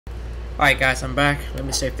Alright guys, I'm back. Let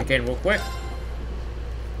me save the game real quick.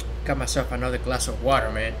 Got myself another glass of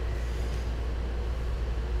water, man.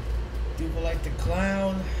 People like the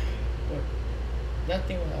clown, but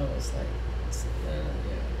nothing I was like, yeah.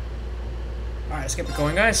 Alright, let's get it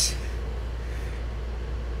going, guys.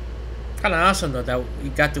 Kinda awesome though that we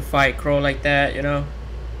got to fight Crow like that, you know?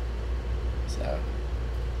 So.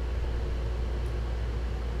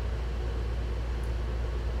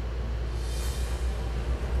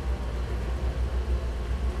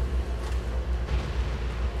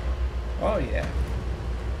 Oh yeah.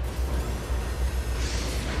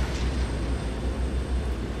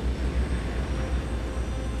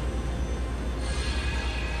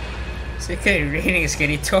 CK reading is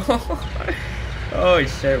getting tall. Oh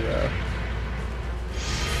shit, bro.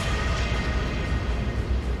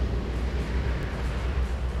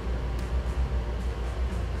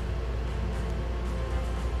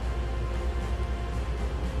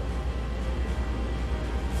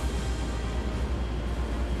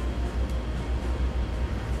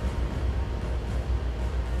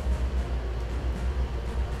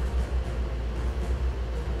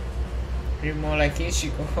 You're more like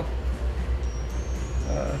Ichigo.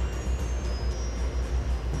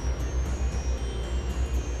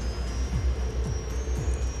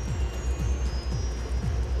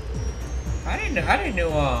 I didn't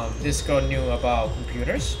know this girl knew about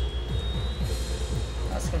computers.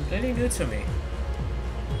 That's completely new to me.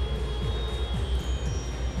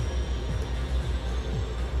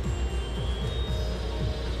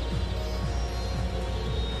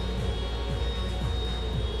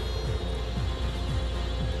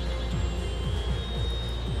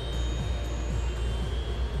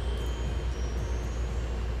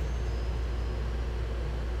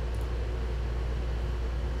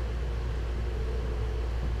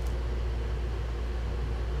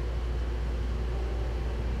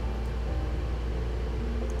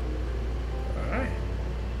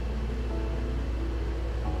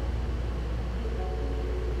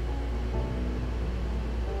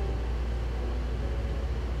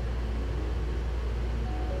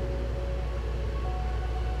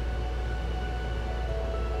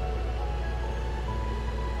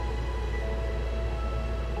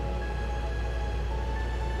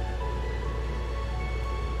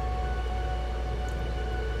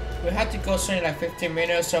 We have to go soon in like 15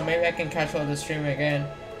 minutes, so maybe I can catch all the stream again.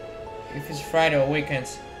 If it's Friday or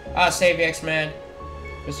weekends. I'll save X-Man.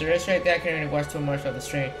 Because the rest right there, I can't really watch too much of the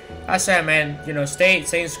stream. I said, man, you know, stay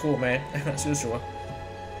in school, man. As usual.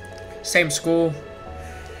 Same school.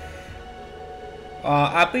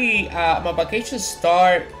 I'll be, my vacations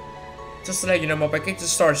start, just to let you know, my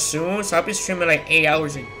vacations start soon. So I'll be streaming like 8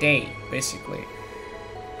 hours a day, basically.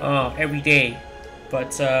 Every day.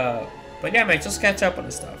 But yeah, man, just catch up on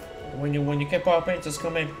the stuff. When you get popping, just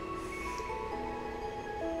come in.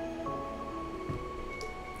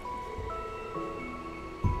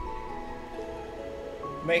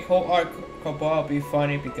 Make whole art Cabal be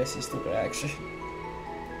funny because he's stupid action.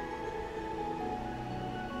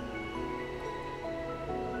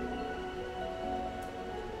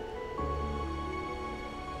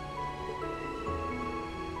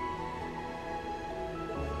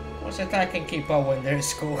 Once I thought I can keep up when they're in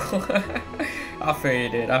school. I feel you,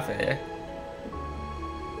 dude. I feel you.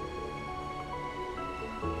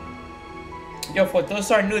 Yo, for those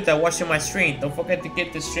who are new that watching my stream, don't forget to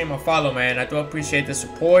give the stream a follow, man. I do appreciate the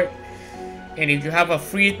support. And if you have a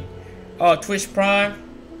free Twitch Prime,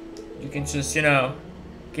 you can just, you know,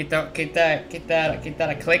 get that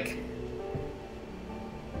a click.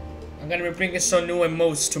 I'm gonna be bringing some new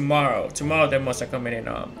emotes tomorrow. Tomorrow the emotes are coming in.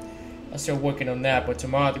 I'm still working on that, but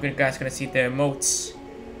tomorrow the guys gonna see the emotes.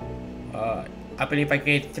 I believe I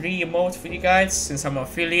get 3 emotes for you guys since I'm an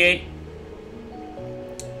affiliate.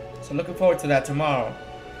 So looking forward to that tomorrow.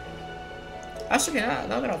 Actually, now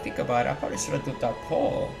that I think about it, I probably should have done that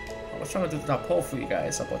poll. I was trying to do that poll for you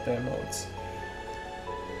guys about the emotes.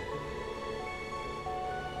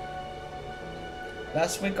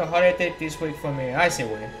 Last week a holiday, this week for me. I see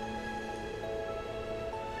win.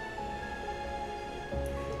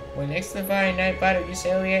 When next Duvalie night battle, use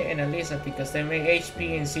Elliot and Elisa because they make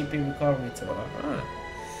HP and CP recovery too.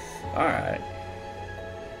 Alright.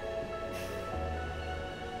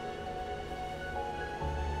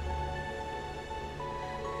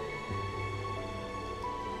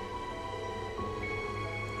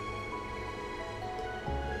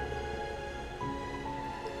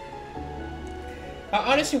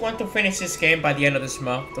 I honestly want to finish this game by the end of this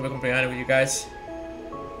month, to be completely honest with you guys.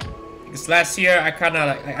 Because last year I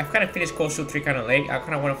kinda finished Cold Steel 3 kinda late. I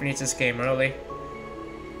kinda wanna finish this game early.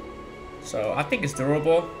 So I think it's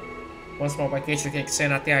durable. once my vacation kicks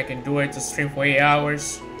in, I think I can do it to stream for 8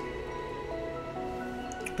 hours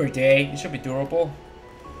per day. It should be durable.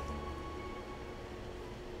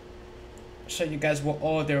 Show you guys what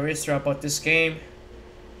all there is to about this game.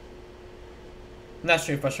 Not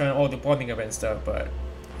sure if I'm showing all the bonding event stuff, but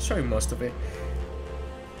I'll show you most of it.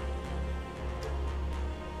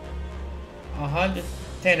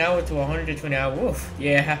 110 hours to 120 hours. Woof,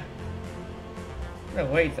 yeah. No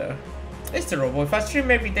wait though. It's durable. If I stream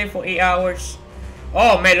every day for 8 hours.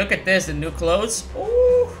 Oh man, look at this, the new clothes.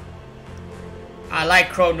 Ooh. I like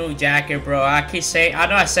Crow new jacket, bro. I keep saying, I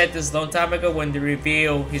know I said this a long time ago when they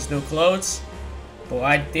revealed his new clothes, but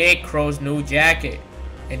I dig Crow's new jacket.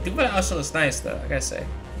 And Duvalie also looks nice though, I gotta say.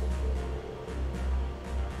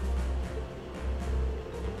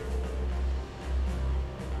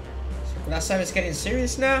 So last time it's getting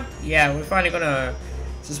serious now? Yeah, we're finally gonna,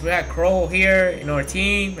 since we got Crow here in our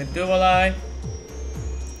team and Duvalie,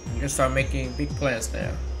 we're gonna start making big plans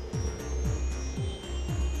now.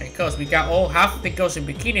 And cause we got all half of the girls in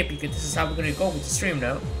bikini because this is how we're gonna go with the stream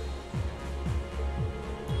now.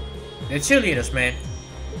 The cheerleaders, man.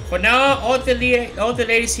 For now, all the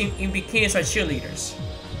ladies in bikinis are cheerleaders.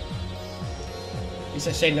 You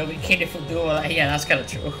should say no bikini for Duvalie. Yeah, that's kind of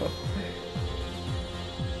true.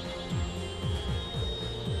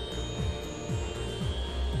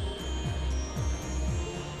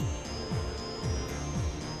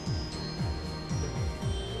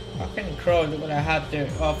 How can Crow do what I have to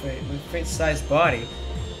offer with fit size body?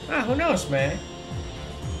 Ah, who knows, man?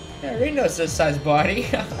 Yeah, Reno's the size body.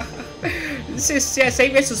 This is, yeah,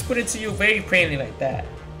 Xavier just put it to you very plainly like that.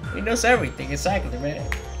 He knows everything, exactly, man.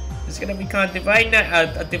 It's gonna become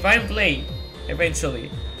a divine blade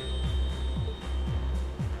eventually.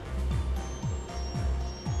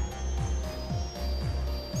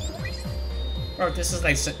 Oh, this is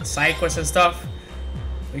like side quests and stuff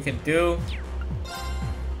we can do.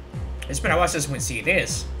 It's been a while since we see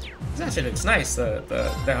this. This actually looks nice.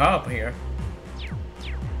 The hub here.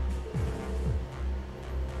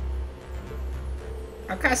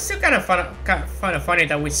 I still kind of find it funny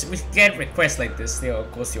that we get requests like this still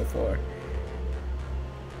Ghost Steel 4.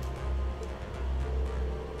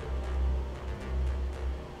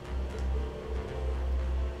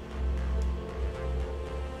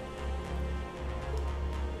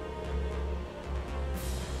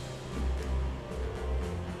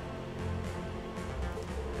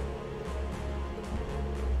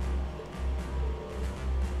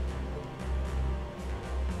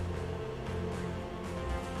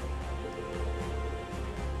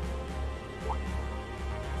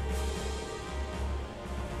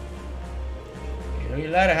 You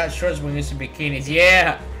lot of hot shorts when using bikinis,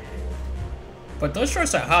 yeah. But those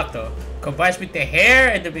shorts are hot though. Combines with the hair,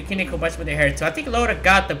 and the bikini combines with the hair too. I think Laura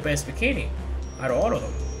got the best bikini out of all of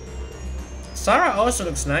them. Sarah also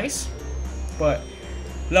looks nice, but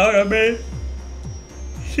Laura, man,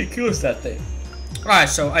 she kills that thing. Alright,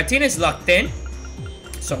 so Athena's locked in.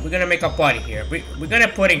 So we're gonna make a party here. We're gonna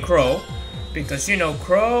put in Crow, because you know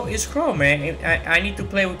Crow is Crow, man. I need to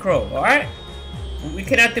play with Crow, alright? We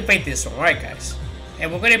can activate this one, alright guys?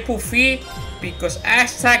 And we're gonna put feet because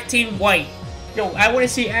hashtag Team White. Yo, I wanna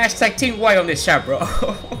see hashtag Team White on this chat, bro.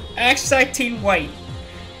 Hashtag Team White.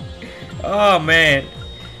 Oh man.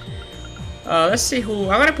 Let's see who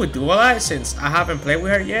I'm gonna put Duvalie since I haven't played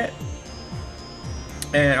with her yet.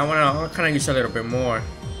 And I wanna kinda use a little bit more.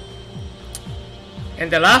 And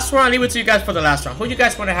the last one, I'll leave it to you guys for the last one. Who you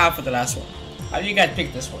guys wanna have for the last one? How do you guys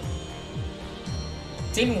pick this one?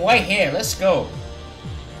 Team White hair, let's go.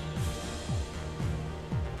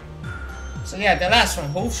 So yeah, the last one.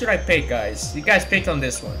 Who should I pick, guys? You guys pick on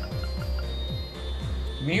this one.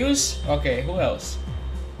 Muse? Okay, who else?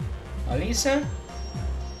 Alisa?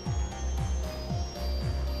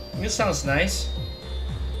 Muse sounds nice.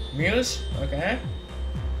 Muse? Okay.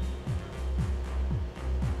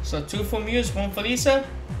 So 2 for Muse, 1 for Lisa?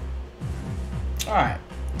 Alright.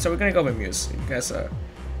 So we're gonna go with Muse. You guys,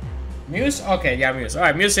 Muse? Okay, yeah, Muse.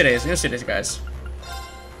 Alright, Muse it is. Muse it is, guys.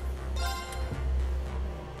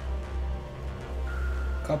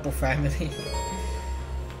 Couple family.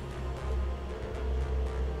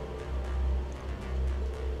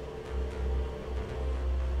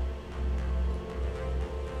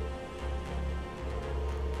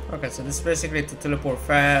 Okay, so this is basically to teleport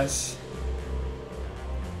fast.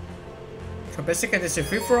 So basically this is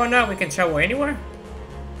free for all now, we can travel anywhere.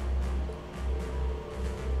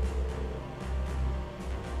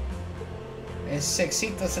 Es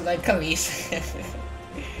sexito, se like Khalees.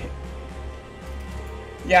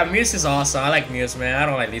 Yeah, Muse is awesome. I like Muse, man. I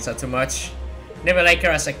don't like Lisa too much. Never like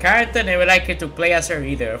her as a character, never like her to play as her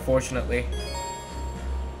either, unfortunately.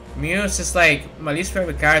 Muse is like my least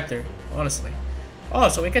favorite character, honestly. Oh,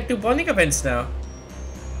 so we can do bonding events now.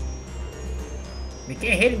 We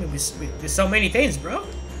can't hit me with so many things, bro.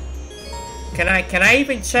 Can I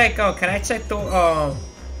even check? Oh, can I check the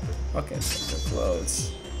okay, so the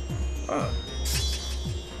clothes. Oh.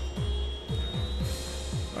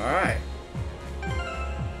 All right.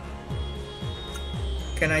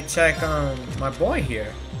 Can I check my boy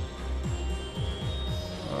here?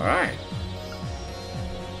 All right.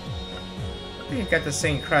 I think he got the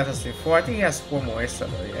same craft as before. I think he has 4 more extra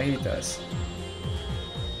though. Yeah, he does.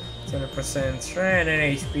 20% strength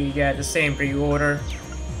and HP. Yeah, the same pre-order.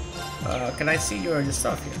 Can I see your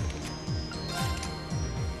stuff here?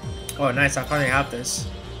 Oh, nice. I finally have this.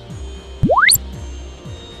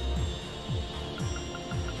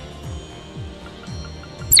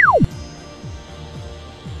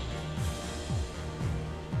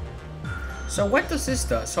 So what does this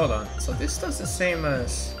do? Hold on. So this does the same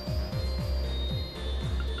as...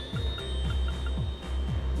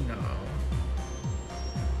 No.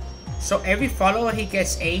 So every follower he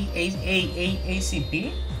gets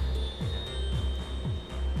ACP?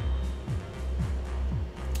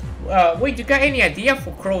 Wait, you got any idea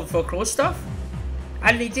for crow stuff?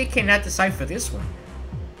 I legit cannot decide for this one.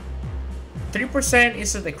 3%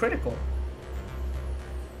 is the critical.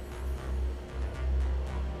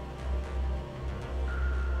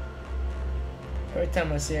 Every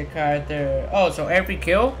time I see a character, oh, so every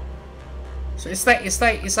kill, so it's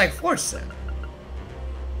like force then.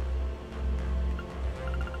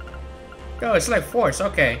 Oh, it's like force.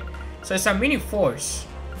 Okay, so it's a mini force.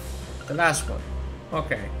 The last one,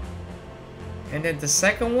 okay, and then the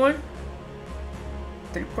second one,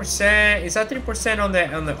 3%. Is that 3% on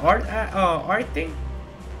the art thing?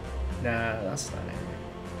 Nah, that's not it.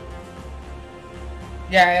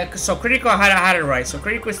 Yeah, so critical, I had it right. So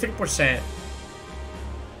critical is 3%.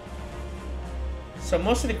 So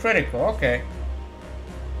mostly critical, okay.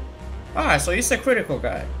 Ah, so he's a critical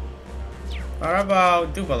guy. What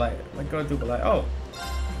about Duvalie? Let's go Duvalie. Oh,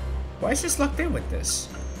 why is this locked in with this?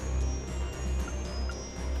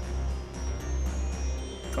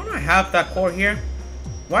 Don't I have that core here?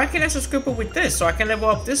 Why can't I just group it with this so I can level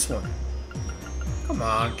up this one? Come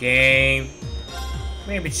on, game.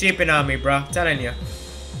 Maybe cheaping on me, bro. I'm telling you.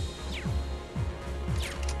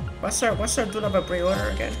 What's our Duvalie pre-order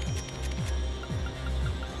again?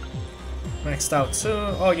 Maxed out too.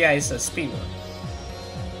 Oh yeah, it's a speed one.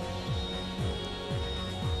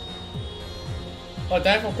 Oh,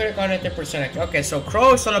 damage from critical 90%. Okay, so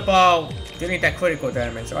Crow is all about dealing that critical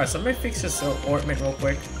damage. Alright, so let me fix this ornament real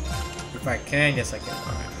quick. If I can, yes I can.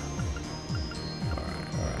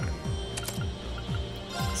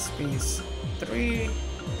 Alright. Speed 3.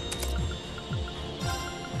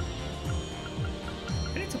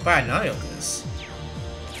 I need to buy another of this.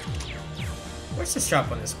 Where's the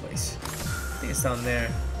shop on this place? I think it's down there.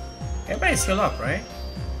 Everybody's healed up, right?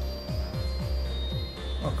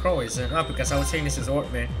 Oh, Crow isn't up because I was saying this is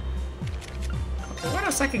Ortman. Okay, what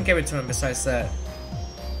else I can give it to him besides that?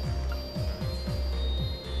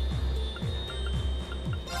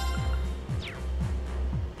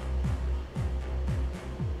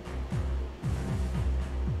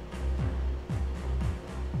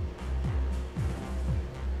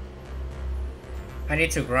 I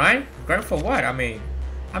need to grind? Grind for what? I mean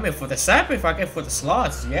for the sap, if I get for the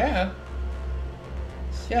slots, yeah.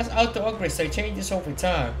 She has auto upgrades, so it changes over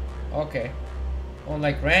time. Okay.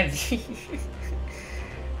 Unlike Randy.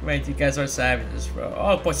 Man, you guys are savages, bro.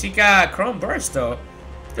 Oh, but she got Chrome Burst though.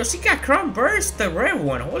 Yo, she got Chrome Burst, the rare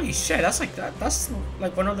one. Holy shit, that's like that's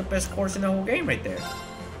like one of the best cores in the whole game right there.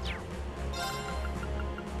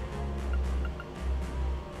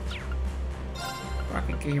 I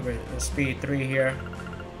can give her a speed 3 here.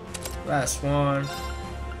 Last one.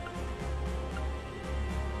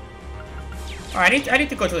 Alright, I need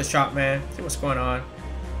to go to the shop, man. See what's going on.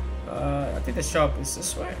 I think the shop is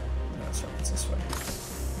this way. No, the shop is this way.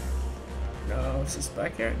 No, is this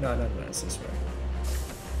back here? No, it's this way.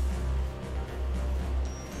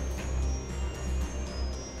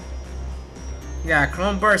 Yeah,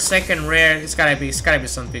 Chrome Burst second rare. It's gotta be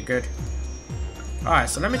something good. Alright,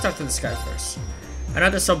 so let me talk to this guy first. I know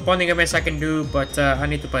there's some bonding events I can do, but I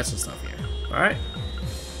need to buy some stuff here. Alright?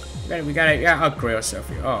 We gotta upgrade ourselves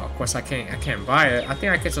here. Oh, of course I can't buy it. I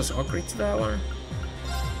think I can just upgrade to that one.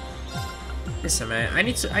 Listen, man, I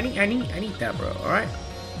need that, bro. All right.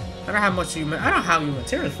 I don't have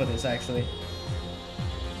materials for this actually.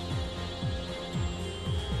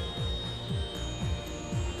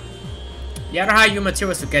 Yeah, I don't have you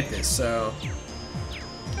materials to get this, so.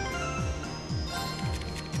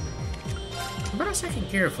 What else I can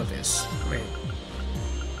gear for this? I mean,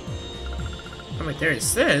 I mean, there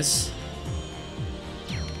is this.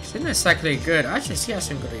 She's not exactly good. Actually, she has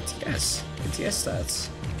some good ATS stats.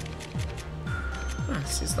 Huh,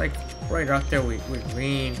 she's like right out there with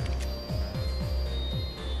green.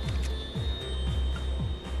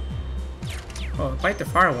 Oh, bite the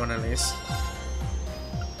fire one at least.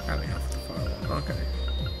 Probably not the fire one. Okay.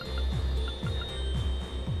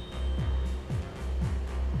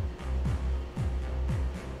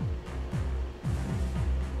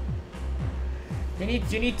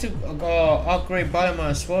 You need to go upgrade bottom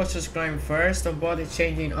as well. Just climb first and body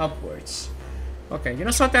changing upwards. Okay, you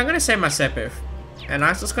know something? I'm gonna save my Sepif. And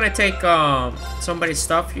I'm just gonna take somebody's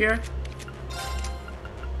stuff here.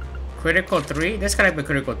 Critical 3? There's gotta be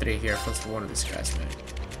critical 3 here for one of these guys, man.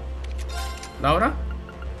 Laura?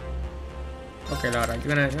 Okay, Laura,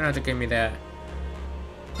 you're gonna have to give me that.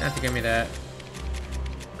 You have to give me that.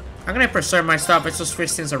 I'm gonna preserve my stuff. Let's just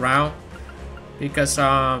switch things around. Because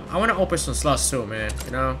I wanna open some slots too, man.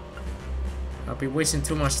 You know? I'll be wasting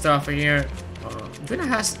too much stuff in here. Duna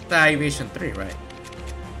has the evasion 3, right?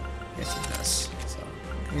 Yes, it does. So,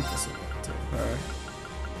 give this to her.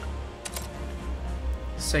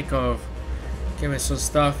 Sake of giving some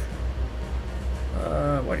stuff.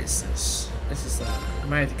 What is this? This is a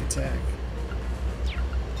magic attack.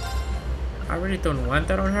 I really don't want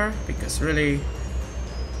that on her because really,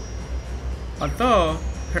 although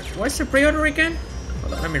what's the pre-order again?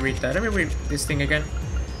 Hold on, let me read that. Let me read this thing again.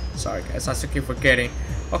 Sorry guys, I keep forgetting.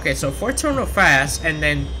 Okay, so 4 turn of fast and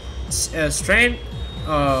then strength,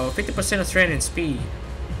 50% of strength and speed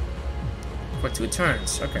for 2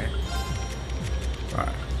 turns. Okay.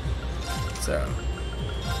 Alright. So.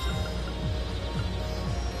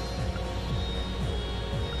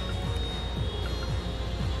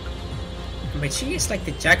 I mean, she is like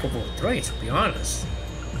the jack of all trades, to be honest.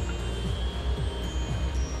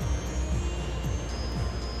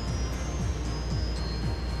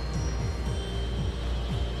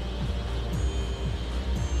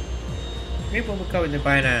 Maybe we'll cover the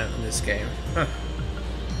banana in this game. Huh.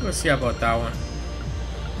 We'll see about that one.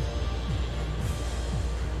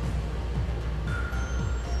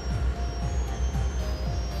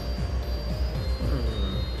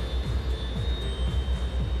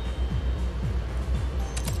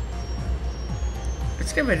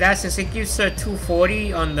 Let's give it that since it gives her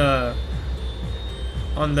 240 on the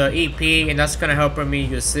EP, and that's gonna help me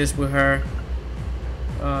use this with her.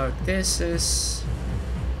 This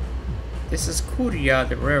is Kuria,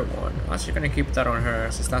 the rare one. I'm actually gonna keep that on her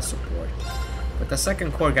since that's support. But the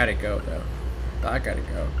second core gotta go though. That gotta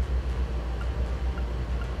go.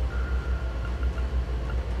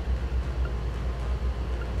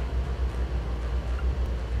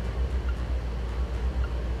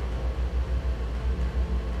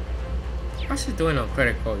 How's she doing on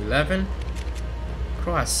critical? 11?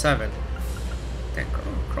 Crow has 7. That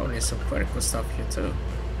Crow needs some critical stuff here too.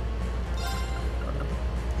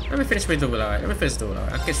 Let me finish with Duvalie. Let me finish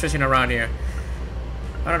Duvalie. I keep switching around here.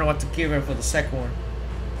 I don't know what to give her for the second one.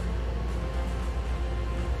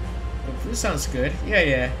 But this sounds good.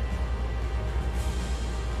 Yeah.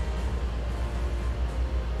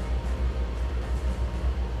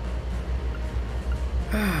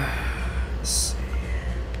 Let's see.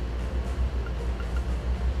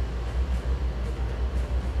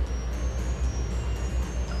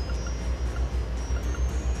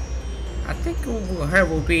 I think her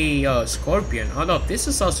will be Scorpion. Although this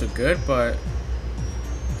is also good, but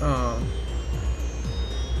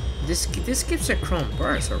this gives a Chrome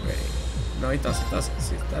Burst already. No, it doesn't.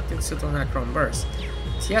 See, that thing still don't have Chrome Burst.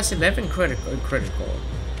 She has 11 critical.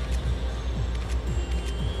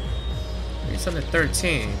 It's on the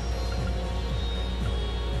 13.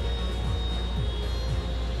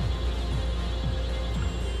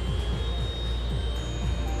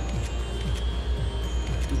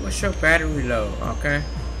 Show battery low, okay.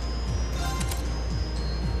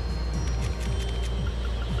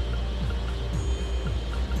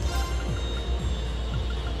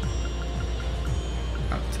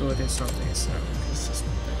 Up to it is something, so let's just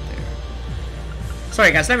put that there.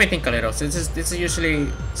 Sorry guys, let me think a little. This is usually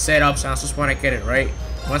setups, I just want to get it right.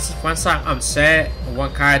 Once I'm set on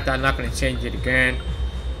one character, I'm not gonna change it again.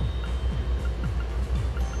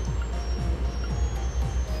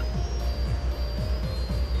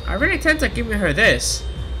 I really tend to give her this,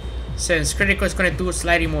 since critical is gonna do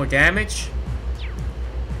slightly more damage.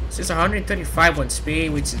 She's 135 on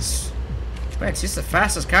speed, which is, man, she's the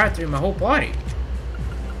fastest character in my whole party.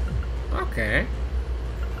 Okay,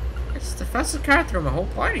 it's the fastest character in my whole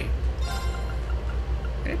party.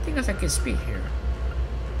 Anything else I can speed here?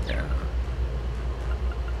 Yeah.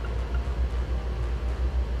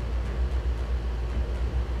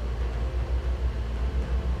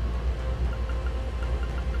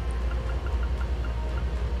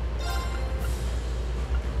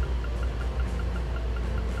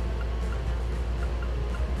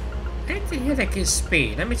 did he have like his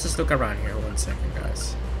speed? Let me just look around here 1 second,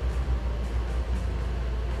 guys.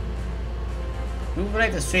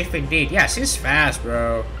 Duvalie the swift indeed. Yeah, she's fast,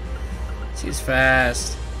 bro. She's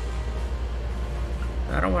fast.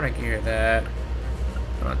 I don't want to gear that.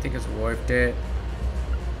 I don't think it's worth it.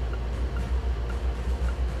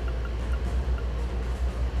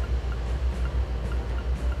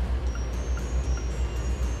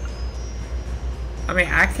 I mean,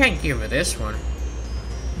 I can't give her this one.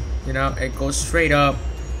 You know, it goes straight up.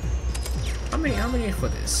 How many for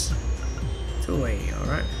this? 280,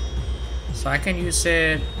 alright. So I can use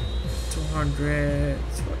it 200.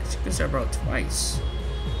 Use it about twice.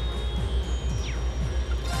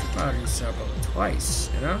 I'll use it about twice,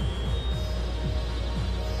 you know?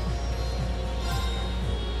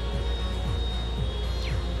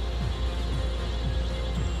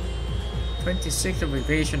 $26 of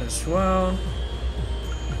evasion as well.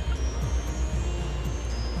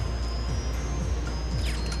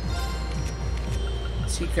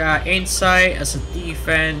 She got insight as a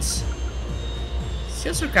defense. She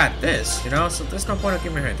also got this, you know, so there's no point of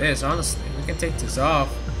giving her this, honestly. We can take this off.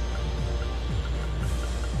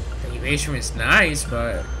 The evasion is nice,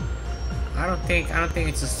 but I don't think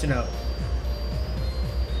it's just, you know.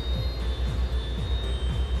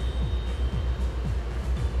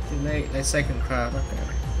 Delay the second crowd, okay.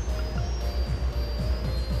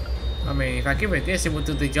 I mean, if I give her this, it would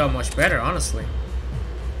do the job much better, honestly.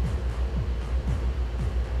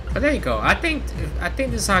 But there you go. I think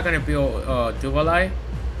this is not gonna be Duvalie.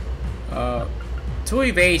 2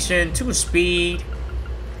 evasion, 2 speed,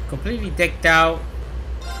 completely decked out.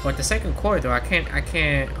 But the second corridor, I can't.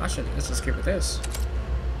 Actually, let's just give it this.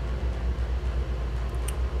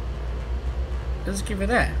 Let's give it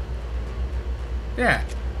that. Yeah,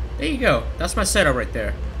 there you go. That's my setup right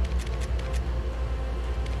there.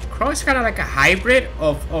 Crow's kind of like a hybrid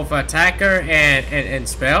of attacker and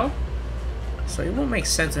spell. So it won't make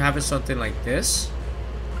sense to have it something like this.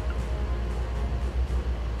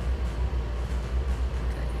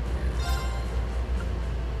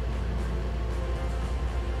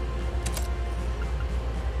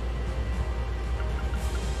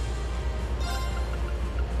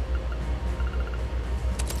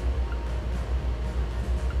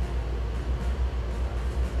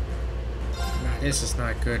 Nah, this is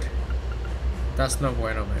not good. That's no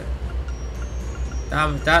bueno, man.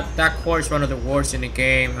 That core is one of the worst in the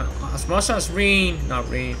game. As much as as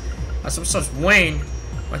much as Wayne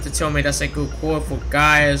want to tell me that's a good core for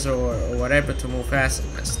guys or whatever to move fast,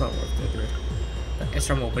 that's not worth it, dude. The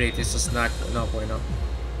extra mobility is just not bueno.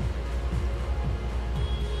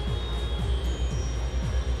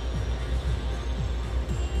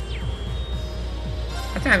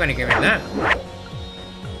 I think I'm gonna give him that.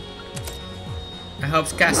 It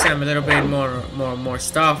helps cast him a little bit more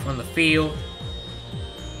stuff on the field.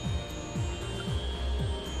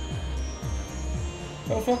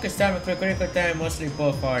 Well, focus time and critical time, mostly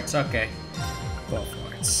both hearts. Okay. Both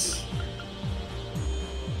hearts.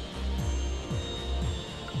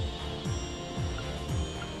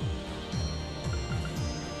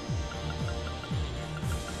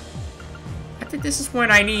 I think this is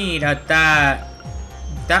what I need. That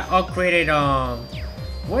upgraded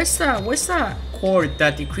what's that cord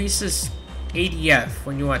that decreases ADF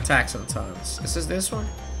when you attack sometimes? Is this one?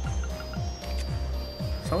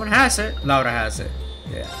 Someone has it. Laura has it.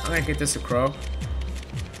 Yeah, I'm gonna get this a crow.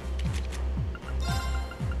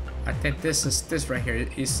 I think this right here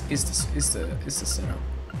is the setup.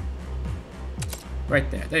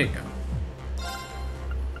 Right there. There you go.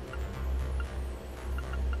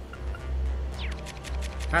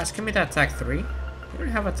 Guys, give me that attack 3. You don't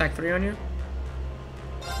have attack 3 on you?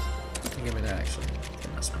 Give me that actually. I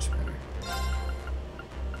think that's much better.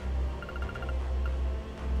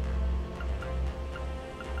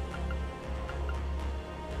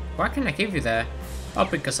 Why can't I give you that? Oh,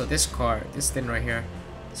 because of this card, this thing right here.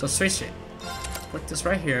 So switch it. Put this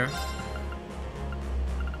right here.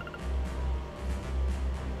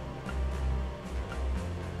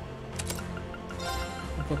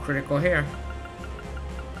 Put critical here.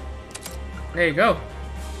 There you go.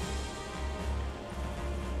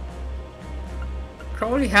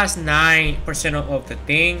 Crowley has 9% of the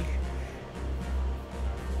thing.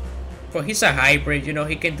 But he's a hybrid, you know,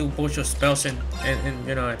 he can do both your spells and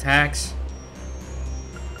you know, attacks.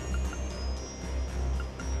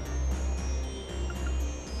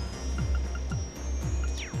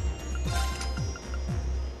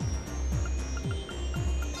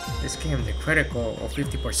 This gave him the critical of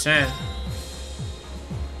 50%.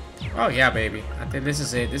 Oh yeah, baby. I think this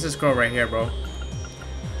is it. This is girl right here, bro.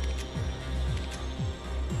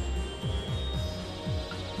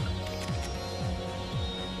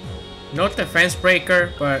 No defense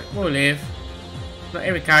breaker, but we'll live. Not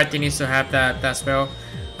every character needs to have that spell.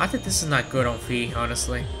 I think this is not good on Fee,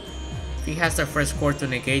 honestly. Fee has the first core to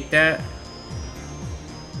negate that.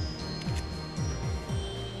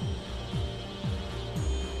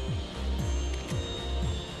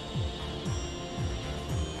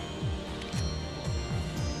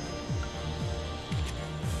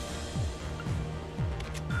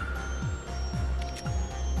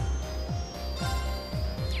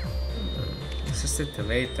 It's just a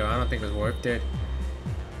delay though. I don't think it's worth it.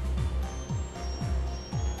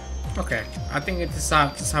 Okay, I think this is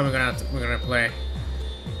how we're gonna play.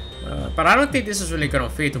 But I don't think this is really good on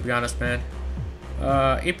Fee, to be honest, man.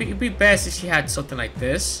 It'd be best if she had something like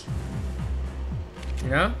this. You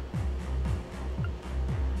know?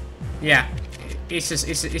 Yeah, it's just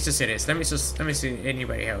it is. Let me see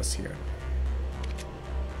anybody else here.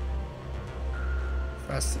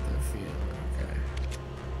 Faster than Fee. Okay.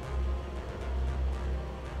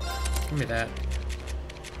 Give me that.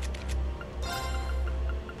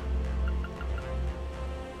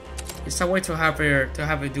 It's a way to have her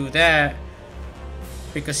do that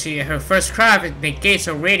because her first craft it negates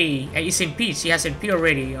already. It's in P. She has MP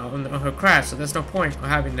already on her craft, so there's no point of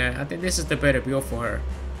having that. I think this is the better build for her.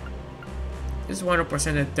 This is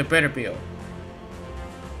 100% the better build.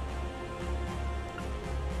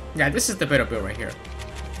 Yeah, this is the better build right here.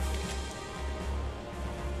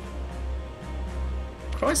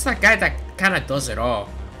 Crow is that guy that kind of does it all.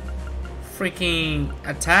 Freaking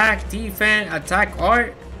attack, defense, attack,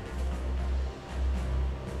 art.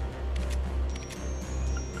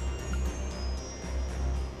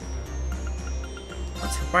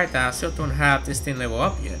 Right now, I still don't have this thing level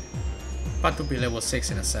up yet. About to be level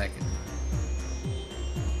 6 in a second.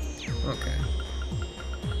 Okay.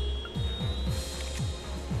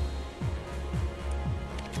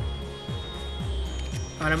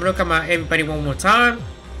 Alright, I'm gonna look at my everybody one more time.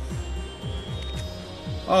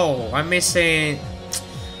 Oh, I'm missing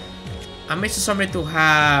somebody to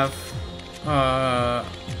have that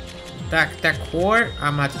core.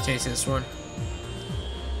 I'm gonna have to change this one.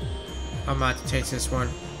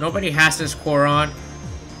 Nobody has this core on.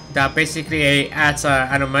 That basically adds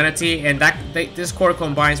an amenity, and this core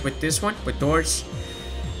combines with this one, with doors.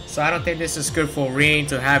 So I don't think this is good for Ring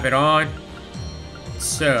to have it on.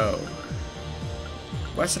 So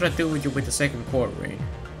what should I do with the second core, Ring?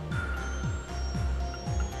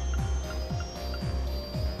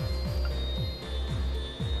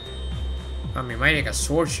 I mean, might take a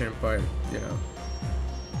sortion, but you know.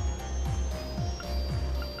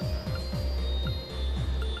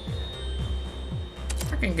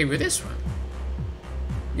 I can give you this one.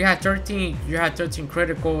 You had 13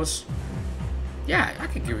 criticals. Yeah, I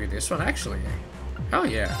can give you this one actually. Hell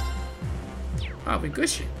yeah. I'll be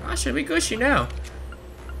gushy. I should be gushy now.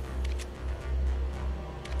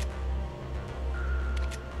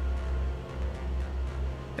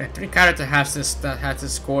 The 3 characters has this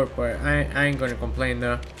score, but I ain't gonna complain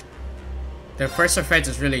though. The first effect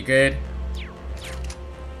is really good.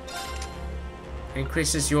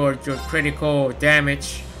 Increases your critical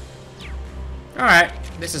damage. Alright,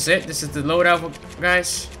 this is it. This is the loadout,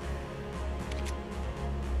 guys.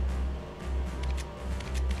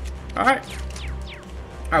 Alright.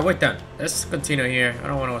 Alright, we're done. Let's continue here. I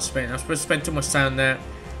don't want to spend. I'm supposed to spend too much time on that.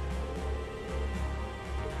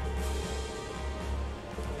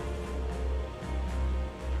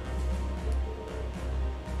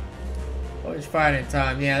 Oh, it's fighting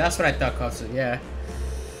time. Yeah, that's what I thought, Kosu. Yeah.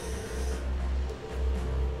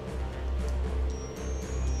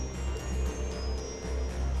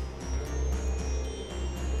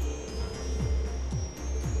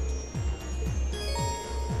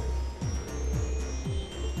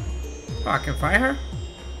 Oh, I can fight her?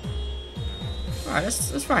 Alright,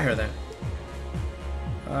 let's fight her then.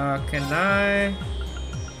 Can I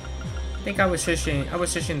think I was switching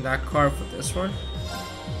that card for this one.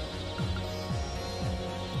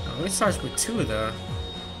 Oh, it starts with 2 though.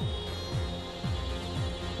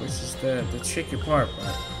 Which is the tricky part,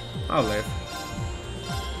 but I'll live.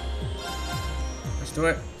 Let's do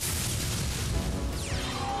it.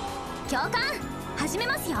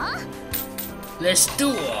 Let's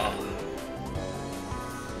do it.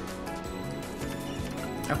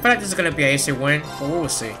 I feel like this is gonna be an easy win, but we'll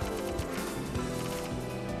see.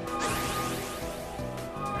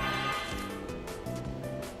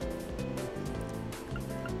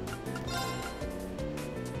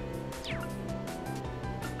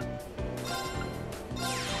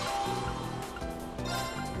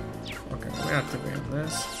 Okay, we have to be on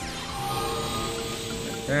this.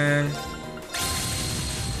 And then.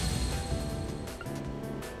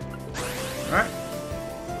 Alright.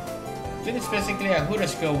 basically a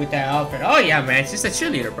Hooters girl with that outfit. Oh yeah, man, she's a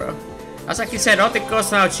cheerleader, bro. That's like you said, all the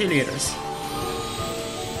girls now are cheerleaders.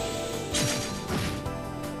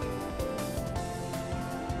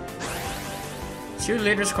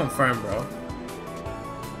 Cheerleaders confirmed, bro.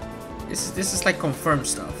 This is like confirmed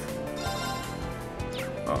stuff.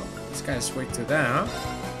 Oh, this guy's way to that, huh?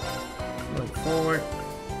 Moving forward.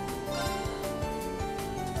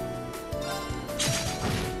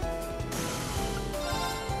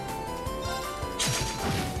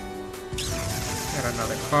 Got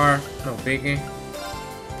another car, no biggie.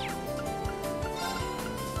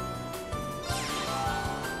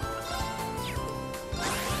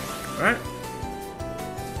 Alright.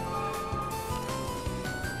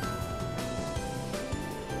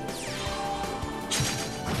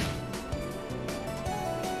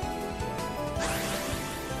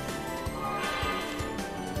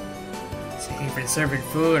 Even serving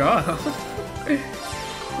food. Oh,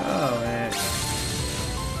 oh man.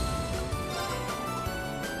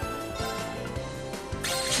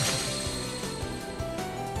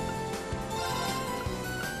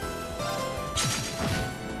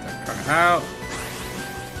 That car out.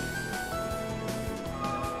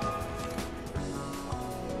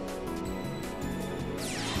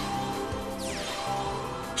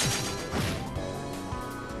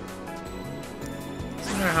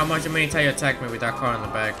 How much many times you attack me with that car in the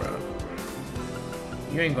back, bro?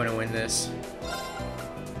 You ain't gonna win this.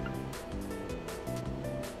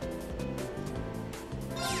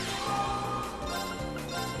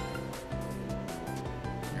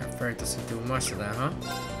 Yeah, Ferret doesn't do much of that, huh?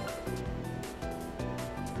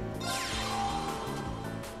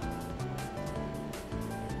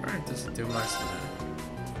 Ferret doesn't do much of that.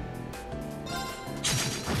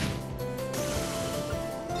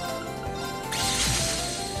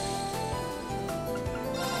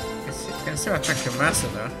 I can still attack the master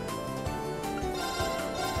though.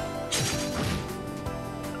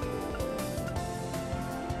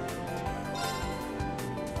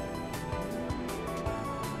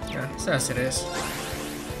 Yeah, so as it is.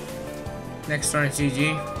 Next turn is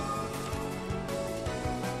GG.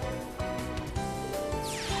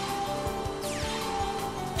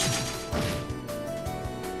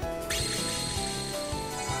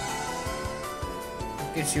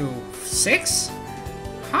 Gives you 6?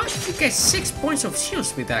 How did you get 6 points of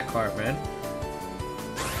shields with that card, man?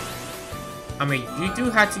 I mean, you do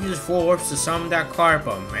have to use 4 orbs to summon that card,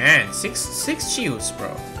 but man, 6 shields, bro.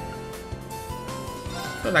 I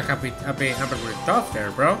feel like I've been ripped off there,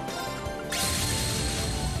 bro.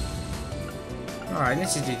 Alright,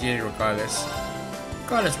 this is GG regardless.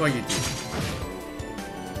 Regardless what you do.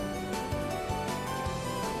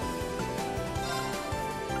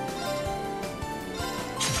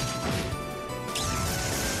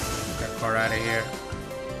 Car out of here.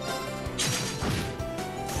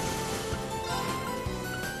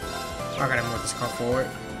 I gotta move this car forward.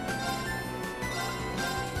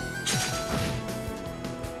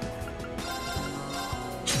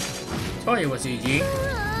 Told you it was EG.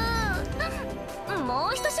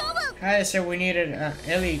 I said we needed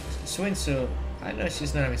Ellie swimsuit. I know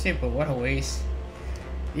she's not even simple. What a waste.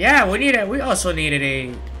 Yeah, we also needed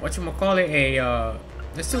a whatchamacallit, a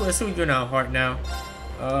let's do you now heart now.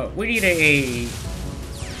 We need a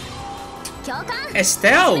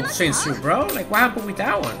Estelle swimsuit, bro. Like, what happened with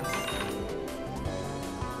that one?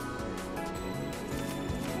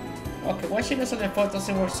 Okay, why she doesn't the phone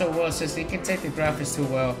doesn't work so well since you can take the graphics too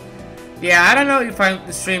well. Yeah, I don't know if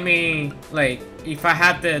I'm streaming, like, if I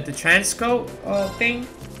have the transcope thing,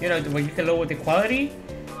 you know, where you can lower the quality.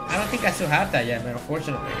 I don't think I still have that yet, man,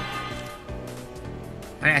 unfortunately.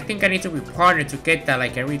 I think I need to be partnered to get that,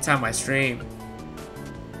 like, every time I stream.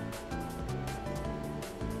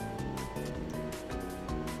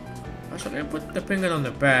 So let me put the penguin on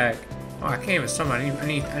the back. Oh, I can't even summon. I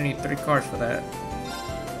need 3 cards for that.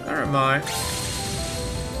 Never mind.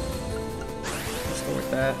 Let's go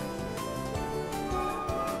with that.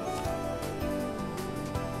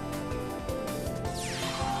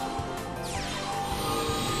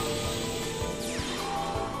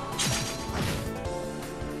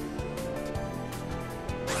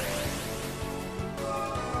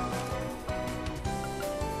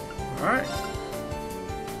 All right.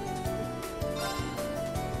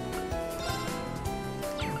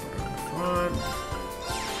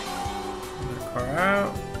 Car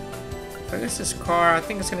out. If I guess this car, I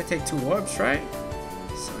think it's gonna take 2 orbs, right?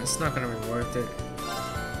 So it's not gonna be worth it.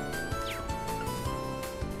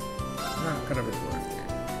 Not gonna be worth it.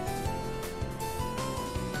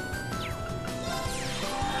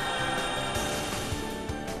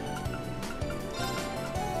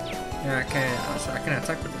 Yeah, I can't. Also, I can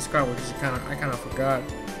attack with this card, which is I kind of forgot.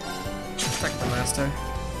 Attack the master.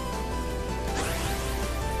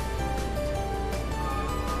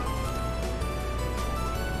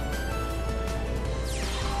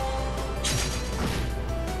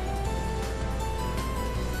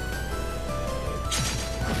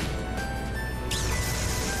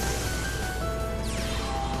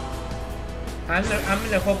 I'm in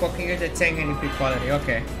the hope I can get the 1080p quality.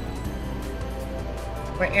 Okay.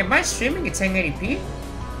 Wait, am I streaming at 1080p?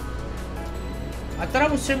 I thought I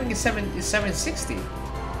was streaming at 760.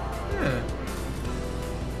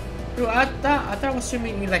 Dude, I thought I was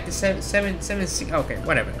streaming in like the 760. Okay,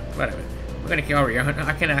 whatever. We're gonna kill Aria.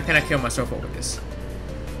 I cannot kill myself over this.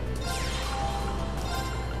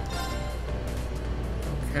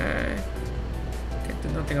 Okay. Can't do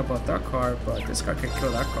nothing about that card, but this card can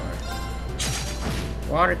kill that card.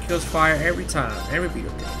 Water kills fire every time, every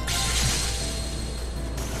video game.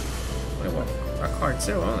 Wait, what? A card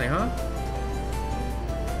too, only, huh?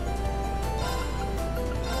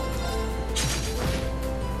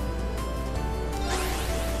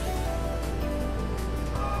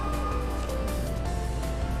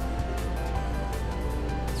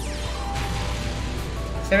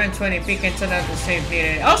 $720p can turn out the same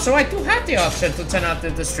thing. Also, I do have the option to turn out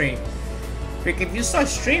the stream. Because if you start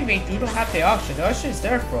streaming, you don't have the option. The option is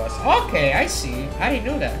there for us. Okay, I see. I didn't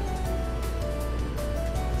know that.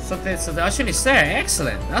 So the option is there.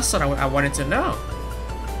 Excellent. That's what I wanted to know.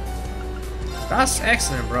 That's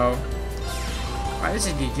excellent, bro. Alright, this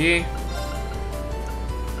is GG.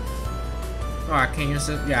 Oh, I can't use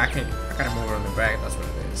it. Yeah, I can. I gotta move it on the back. That's what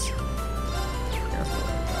it is. Yeah, that's what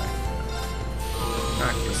on the back.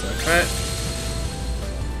 Knock this like that.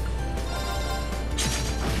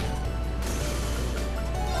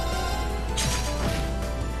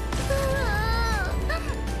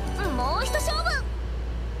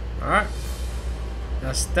 Alright.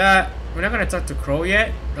 That's that. We're not gonna talk to Crow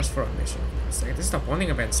yet. That's for a mission. This is the bonding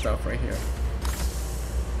event stuff right here.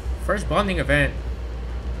 First bonding event.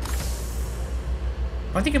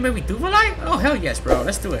 Bonding event with Duvalie? Oh hell yes, bro.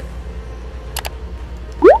 Let's do it.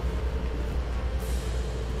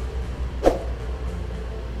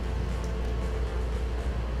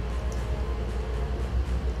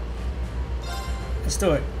 Let's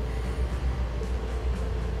do it.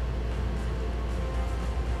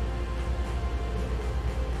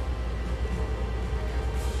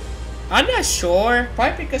 I'm not sure,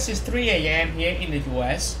 probably because it's 3 AM here in the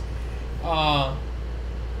US.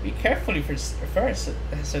 Be carefully for first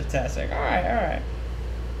fantastic. Alright.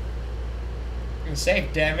 I'm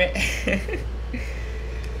safe, damn it.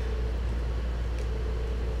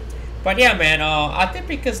 But yeah, man, I think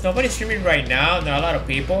because nobody's streaming right now, not a lot of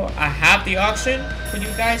people, I have the option for you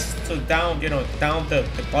guys to down the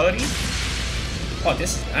quality. Oh,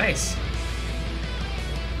 this is nice.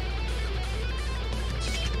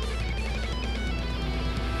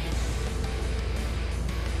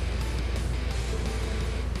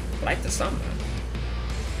 I like the sun, man.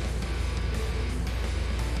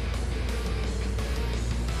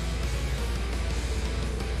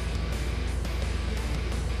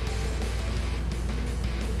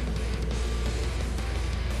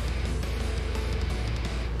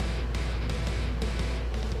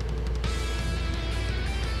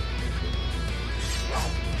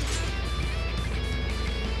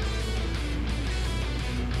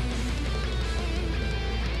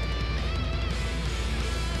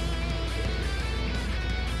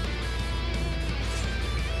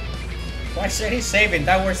 Why should he save it?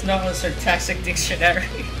 That word's not on Sartastic Dictionary.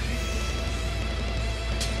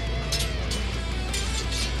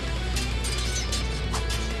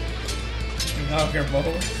 Auger mode.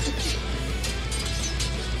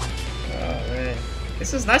 Oh man.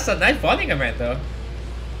 This is nice, a nice bonding event though.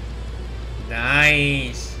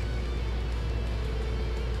 Nice.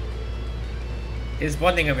 His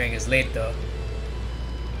bonding event is late though.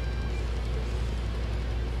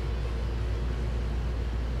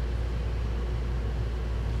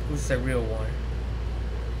 Who's the real one?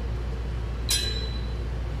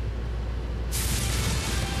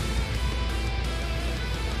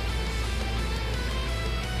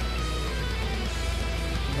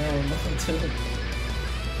 No, nothing to it.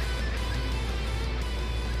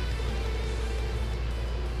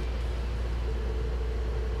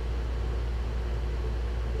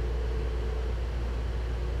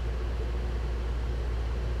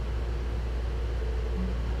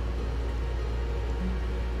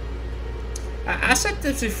 I said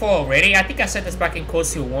this before already. I think I said this back in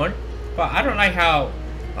Cozy 1, but I don't like how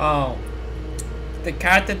the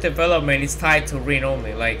character development is tied to read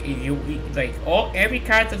only. Like every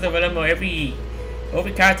character development, every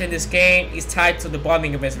Every character in this game is tied to the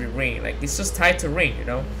bonding events with Ring. Like, it's just tied to Ring, you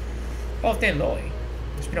know? Oh, damn, Loi.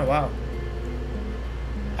 It's been a while.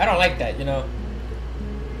 I don't like that, you know?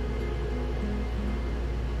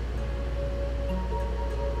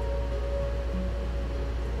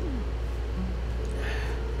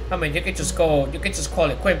 I mean, you could just call it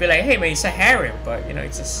quit and be like, hey man, it's a harem, but you know,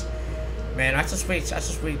 it's just, man, I just wait,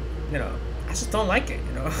 you know, I just don't like it,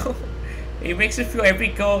 you know? It makes me feel every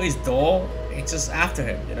goal is dull, it's just after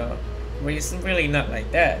him, you know? But it's really not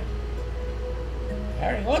like that.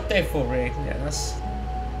 Harem, what day for Ring? Yeah, that's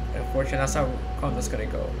unfortunate, that's how Kondo's gonna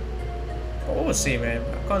go. But we'll see, man.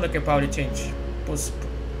 Kondo can probably change,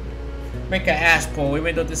 make an ass pull,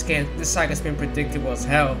 even though this saga's been predictable as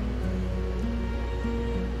hell.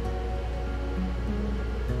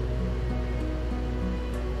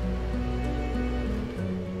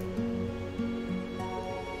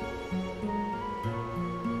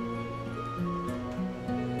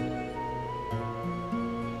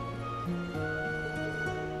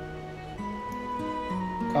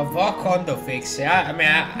 Kava Kondo fix it. I mean,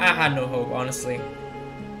 I had no hope, honestly.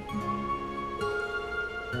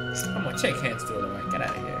 I'm gonna shake hands to it, right? Get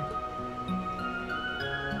out of here.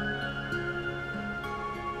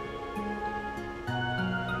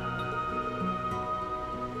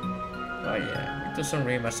 Oh yeah, we do some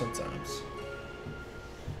rematch sometimes.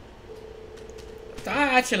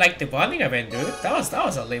 I actually like the bonding event, dude. That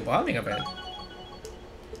was a late bonding event.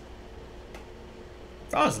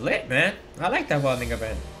 That was lit, man. I like that bonding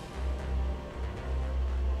event.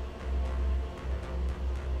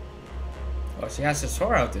 Oh, she has her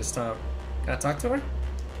sword out this time. Can I talk to her?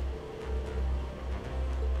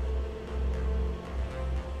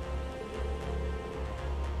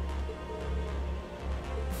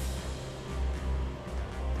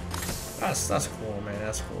 That's cool, man.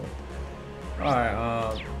 That's cool.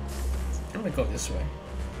 Alright, let me go this way.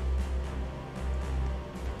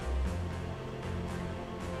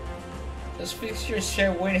 Just fix your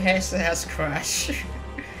shit when has crashed.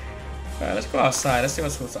 Alright, let's go outside. Let's see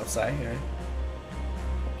what's outside here.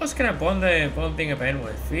 What's gonna bonding event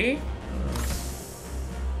with? Fee?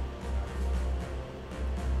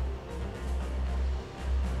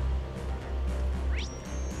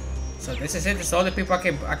 So this is it. This is all the people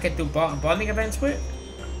I can do bonding events with.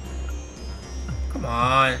 Come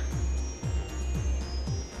on.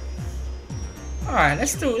 All right,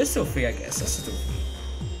 let's do Fee, I guess. Let's do Fee.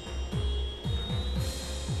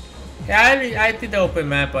 Yeah, I did the open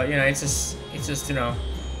map, but you know, it's just you know,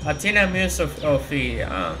 Athena Muse of Fee.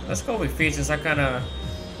 Let's go with Fee since I kind of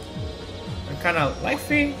like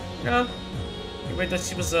Fee, you know. Even though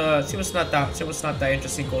she was not that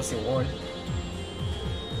interesting Ghost War.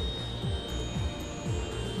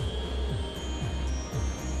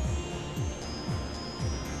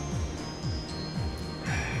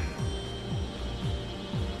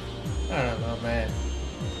 I don't know, man.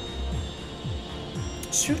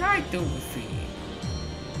 Should I do with Fee?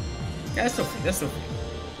 Yeah, that's okay. That's okay.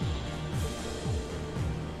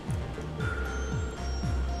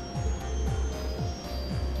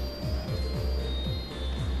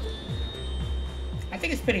 I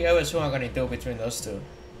think it's pretty obvious who I'm gonna do between those two.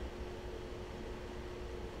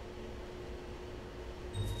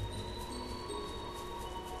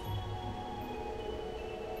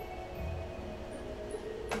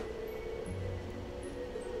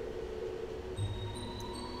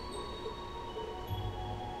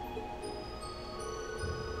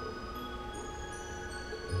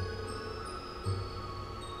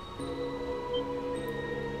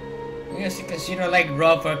 Because you don't like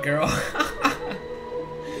rubber, girl.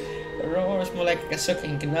 Rubber is more like Kasuki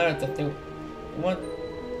and Naruto. Do you want to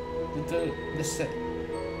do the same?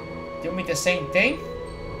 Do you mean the same thing?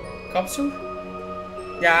 Kopsu?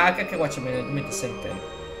 Yeah, I can watch a minute. You mean the same thing.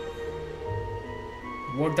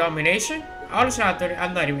 World domination? Honestly,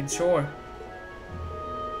 I'm not even sure.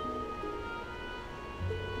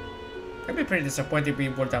 I'd be pretty disappointed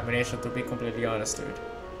being world domination, to be completely honest, dude.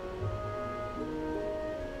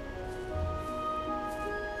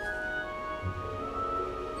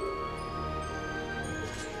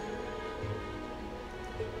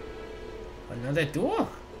 Another duel?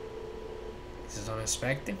 This is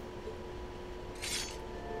unexpected.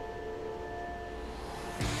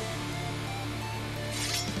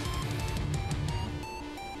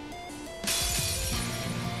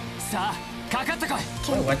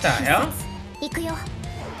 Oh, what the hell?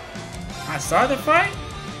 I started the fight?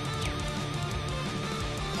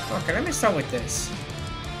 Okay, let me start with this.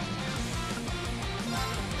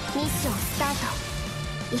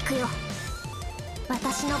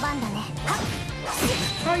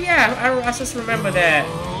 Oh yeah, I just remember that.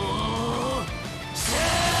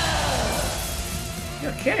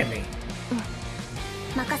 You're kidding me.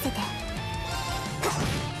 任せて。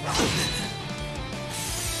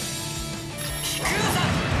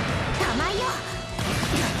玉よ。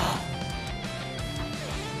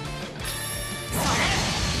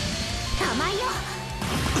玉よ。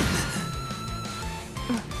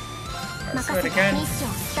任せて。ミッショ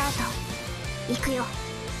ンスタート。行くよ。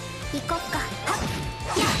行こっか。はっ。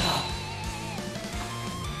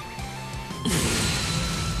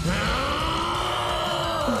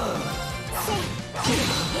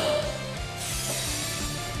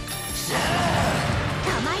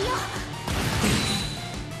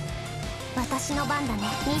私の番だね。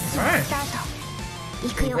ミッションスタート。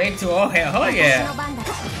行くよ。Wait to oh hell, oh yeah.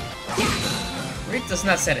 Rick does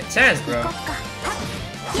not stand a chance, bro.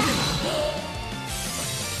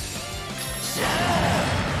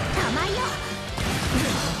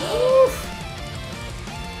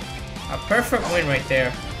 A perfect win right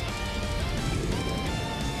there.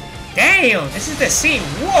 Damn, this is the scene.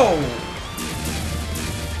 Whoa.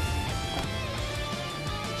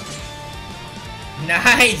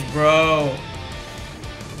 Nice, bro.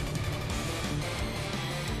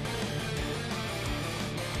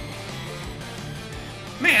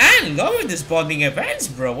 Man, I love this bonding events,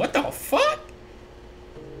 bro. What the fuck?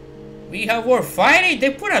 We have war fighting.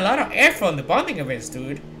 They put a lot of effort on the bonding events,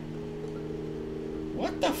 dude.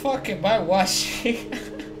 What the fuck am I watching?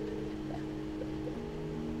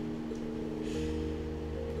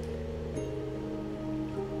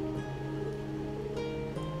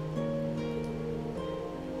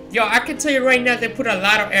 Yo, I can tell you right now, they put a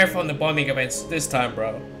lot of effort on the bonding events this time,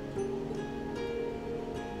 bro.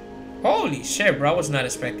 Holy shit, bro. I was not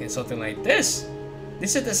expecting something like this.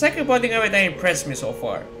 This is the second bonding event that impressed me so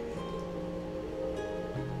far.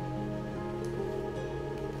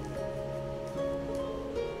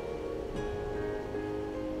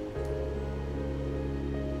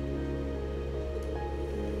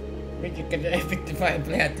 But you can epic divine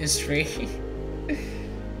play at this rate.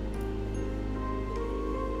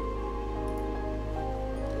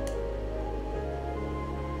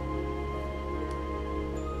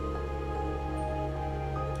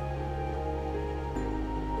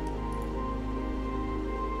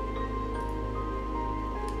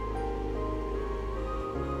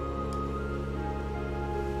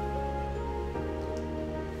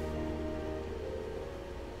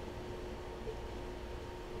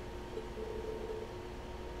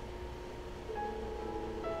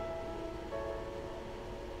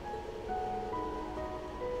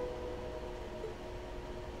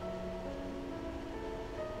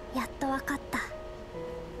「やっとわかった。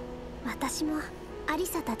私もアリ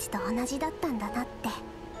サたちと同じだったんだなって。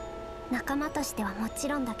仲間としてはもち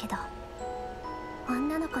ろんだけど、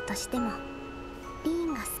女の子としてもリ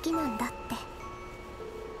ーンが好きなんだって。」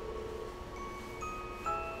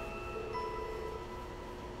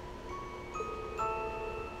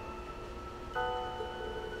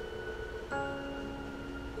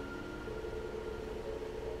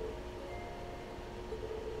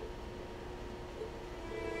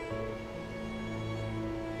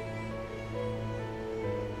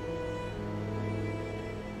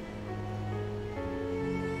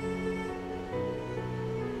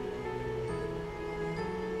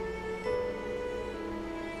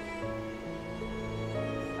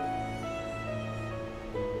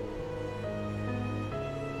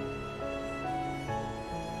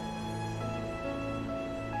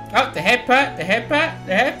Oh, the head pat, the head pat,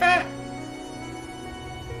 the head pat.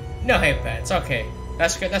 No head pats. Okay,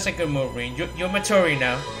 that's good. That's a good move, Reen. You're maturing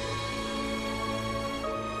now.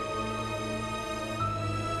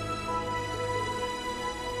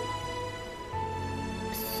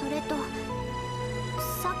 それと、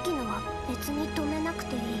さっきのは別に止めなく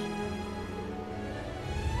ていい。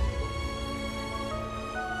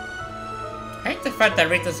I hate the fact that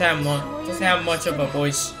Rick doesn't have much of a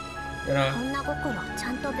voice, you know. 女心ち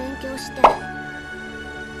ゃんと勉強して。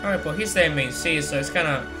Alright, but he's the MAC, so it's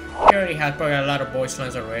kinda... He already has probably a lot of voice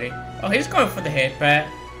lines already. Oh, he's going for the headbat.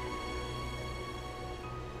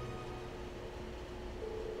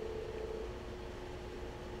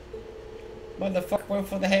 Motherfucker went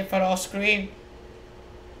for the headbutt off screen.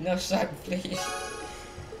 No suck, please.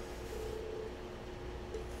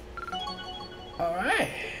 Alright.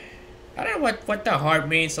 I don't know what the heart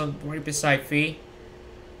means on right beside V.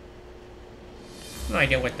 No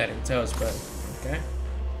idea what that entails, but okay.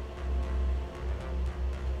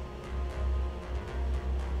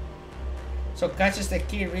 So catches the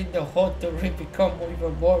key, read the whole to become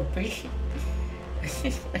even more big.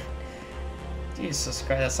 Jesus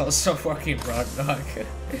Christ, that sounds so fucking broad, dog.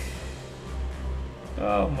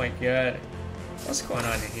 Oh my god. What's going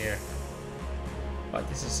on in here? Oh,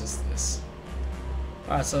 this is just this.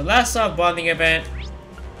 Alright, so last bonding event.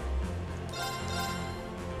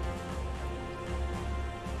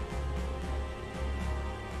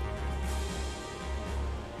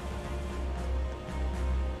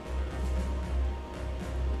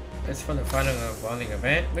 It's for the final bonding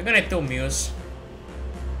event. We're gonna do Muse.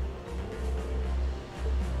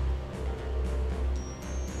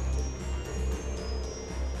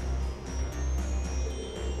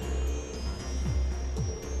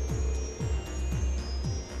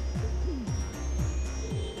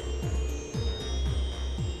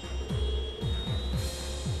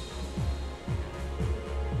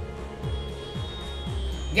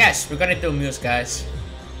 Yes, we're gonna do Muse, guys.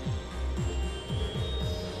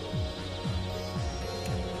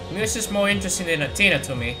 Muse is more interesting than Athena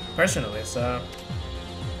to me, personally, so...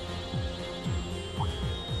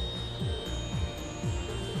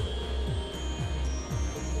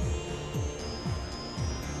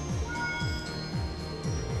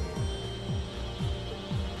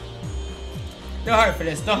 No hard for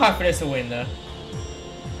this, no hard for this to win, though.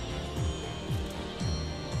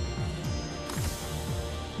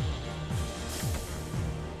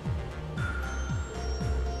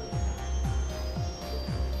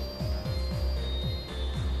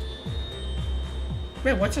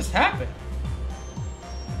 Man, what just happened?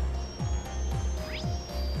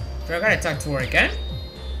 Do I gotta talk to her again?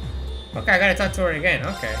 Okay, I gotta talk to her again,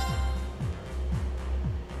 okay.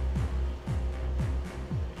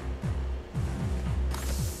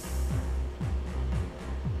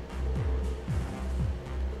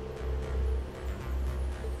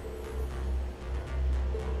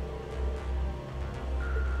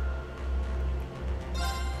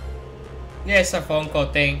 Yeah, it's a phone call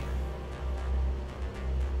thing.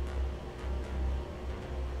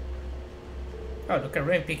 Oh, look at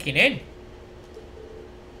Rain peeking in.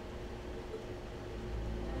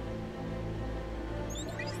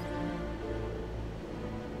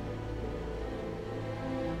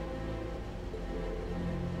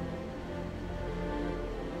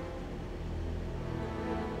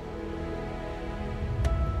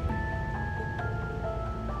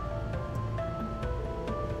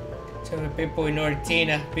 So many people in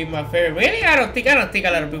Tina be my favorite. Really? I don't think a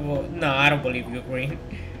lot of people. No, I don't believe you, Green.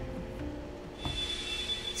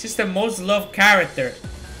 She's the most loved character.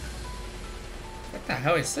 What the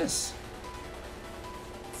hell is this?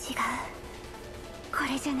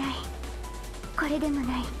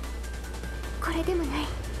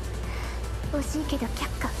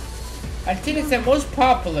 Altina is the most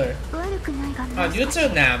popular on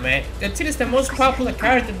YouTube now, man. Altina is the most popular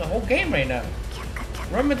character in the whole game right now.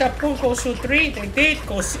 Remember that post goes to 3? They did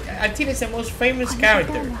go. Altina is the most famous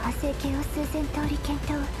character.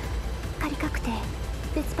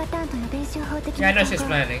 Yeah, I know she's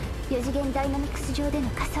planning.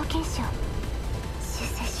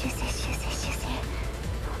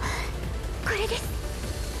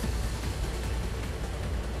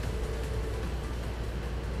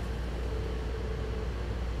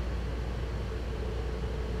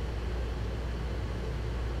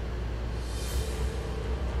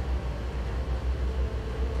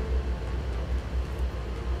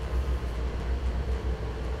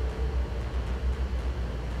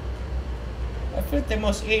 I feel the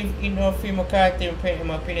most female character in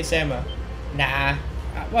my opinion is Emma. Nah.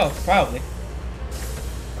 Well, probably.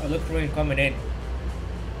 Oh, look, Ruin coming in.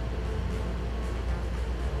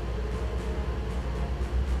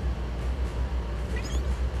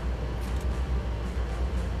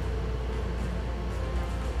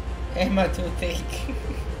 Emma to take.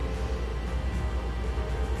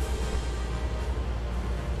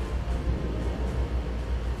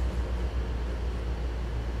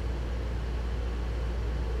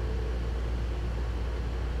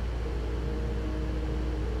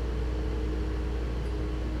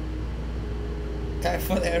 Time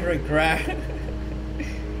for the every grab.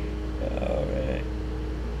 Oh man.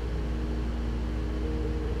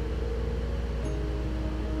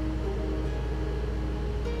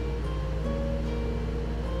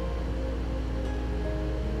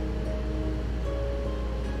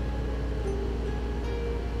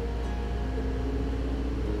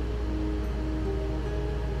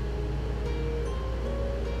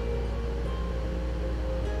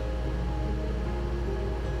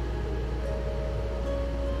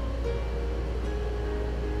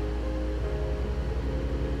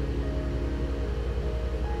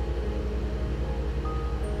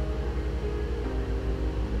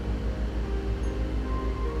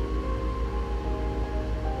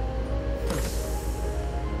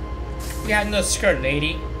 You have no skirt,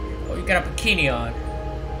 lady. Oh, you got a bikini on.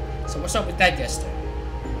 So what's up with that, Jester?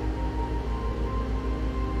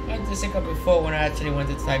 happened to Sika before when I actually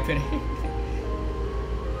wanted to type it.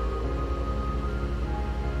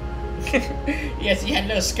 Yes, he had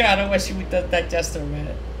no scar. I don't know why she would that gesture,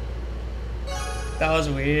 man. That was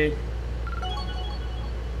weird.